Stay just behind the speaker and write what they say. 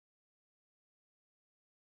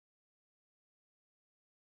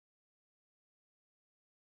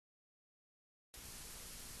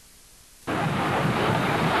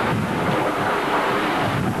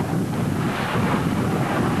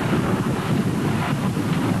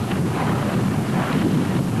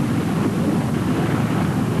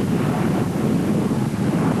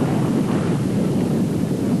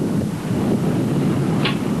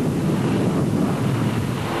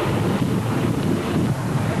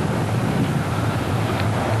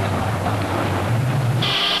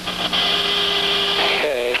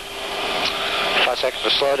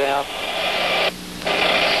Slow down.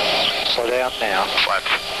 Slow down now. Flat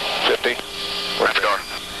 50. Where's the door?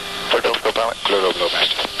 Clear door, go pilot. Clear door,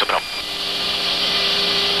 master. Jumping up.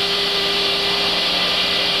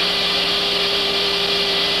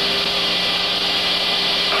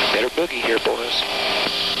 Better boogie here, boys.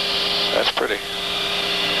 That's pretty.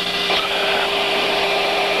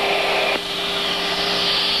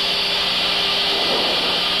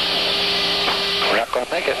 We're not going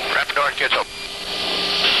to make it. Rapid door, kids up.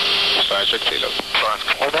 Side 6 load.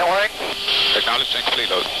 Hold that wing. Acknowledge 6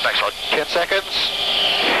 load. Thanks, Rod. 10 seconds.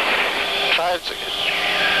 5 seconds.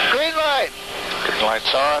 Green light. Green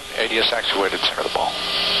light's on. ADS actuated center of the ball.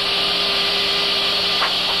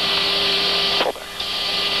 Pull back.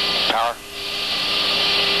 Power.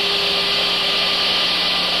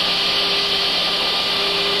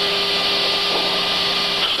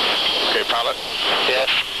 Okay, pilot.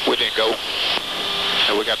 Yes. We didn't go.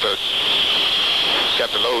 And we got the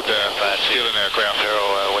load still in the aircraft.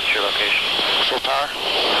 Zero, what's your location? Full power?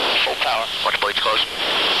 Full power. Watch blades close.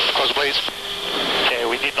 Close the blades. Okay,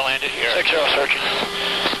 we need to land it here. 6-0 searching.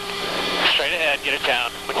 Straight ahead, get it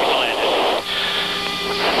down. We need to land it.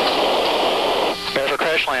 Prepare for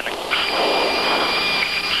crash landing.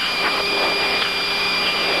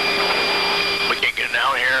 We can't get it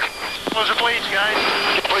down here. Close the blades, guys.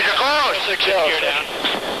 Blades are closed. 6-0. Gear down.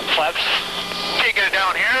 Flaps. Can't get it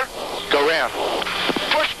down here. Go round.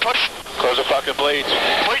 Push, push. Close the fucking blades.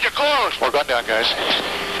 Blades are closed. We're going down, guys.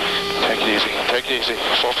 Take it easy. Take it easy.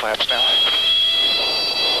 Full flaps now.